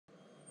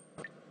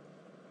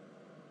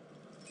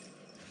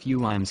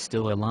Phew, I'm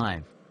still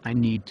alive. I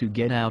need to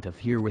get out of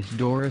here with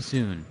Dora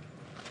soon.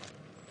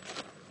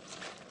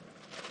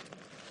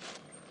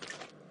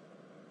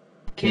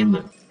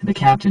 Caillou, the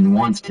captain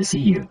wants to see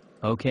you.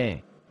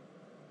 Okay.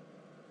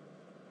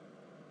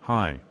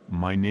 Hi,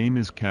 my name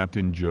is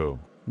Captain Joe.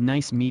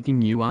 Nice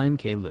meeting you. I'm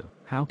caillou.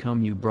 How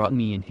come you brought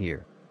me in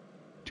here?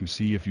 To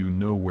see if you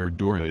know where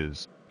Dora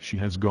is. She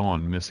has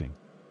gone missing.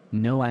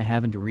 No, I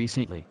haven't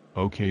recently.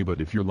 Okay, but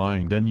if you're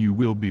lying then you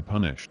will be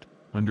punished.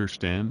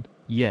 Understand?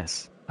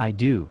 Yes, I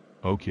do.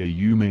 Okay,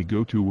 you may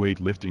go to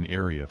weightlifting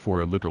area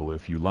for a little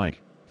if you like.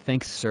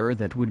 Thanks sir,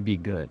 that would be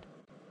good.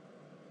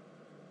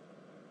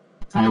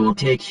 I will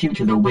take you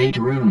to the weight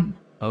room.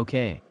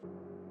 Okay.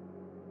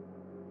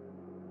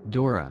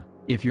 Dora,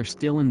 if you're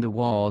still in the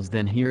walls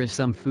then here is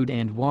some food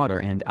and water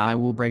and I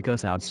will break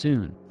us out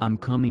soon. I'm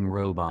coming,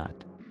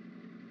 robot.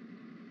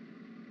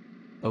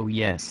 Oh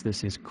yes,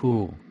 this is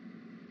cool.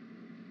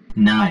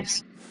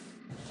 Nice.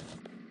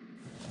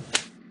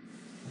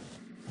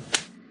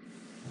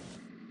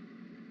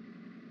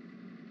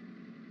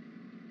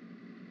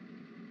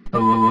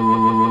 Oh,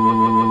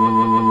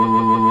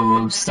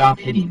 stop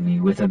hitting me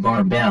with a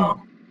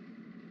barbell.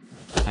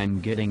 I'm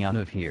getting out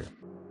of here.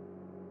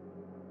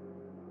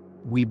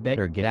 We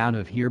better get out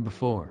of here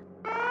before.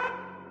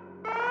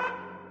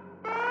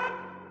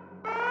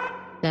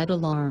 That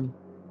alarm.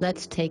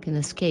 Let's take an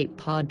escape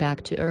pod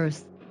back to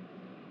Earth.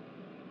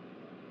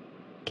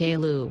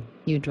 Caillou,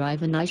 you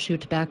drive and I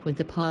shoot back with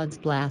the pod's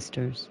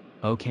blasters.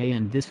 Okay,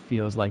 and this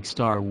feels like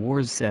Star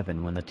Wars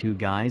 7 when the two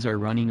guys are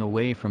running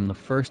away from the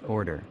First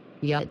Order.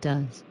 Yeah, it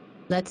does.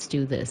 Let's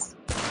do this.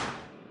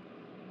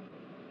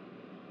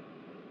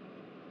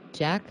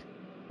 Jack?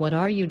 What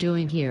are you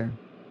doing here?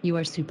 You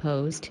are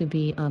supposed to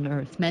be on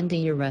Earth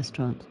mending your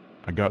restaurant.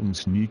 I gotten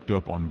sneaked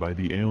up on by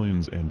the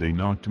aliens and they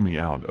knocked me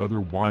out,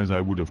 otherwise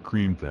I would have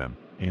creamed them.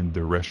 And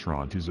the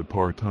restaurant is a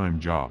part-time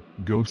job.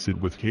 Go sit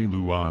with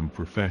Caillou. I'm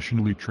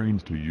professionally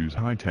trained to use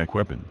high-tech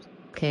weapons.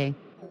 Okay.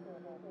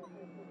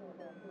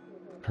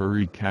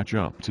 Hurry, catch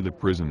up to the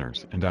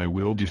prisoners and I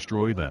will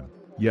destroy them.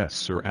 Yes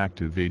sir,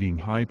 activating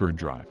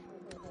hyperdrive.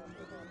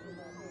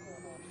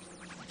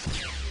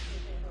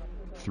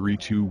 3,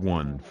 2,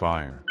 1,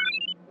 fire.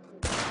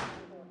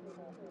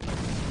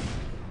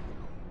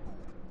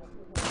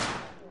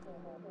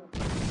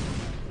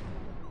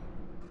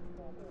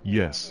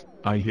 Yes,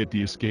 I hit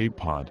the escape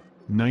pod.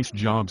 Nice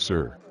job,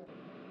 sir.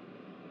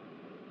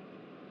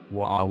 We've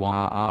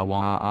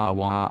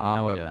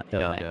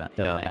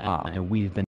been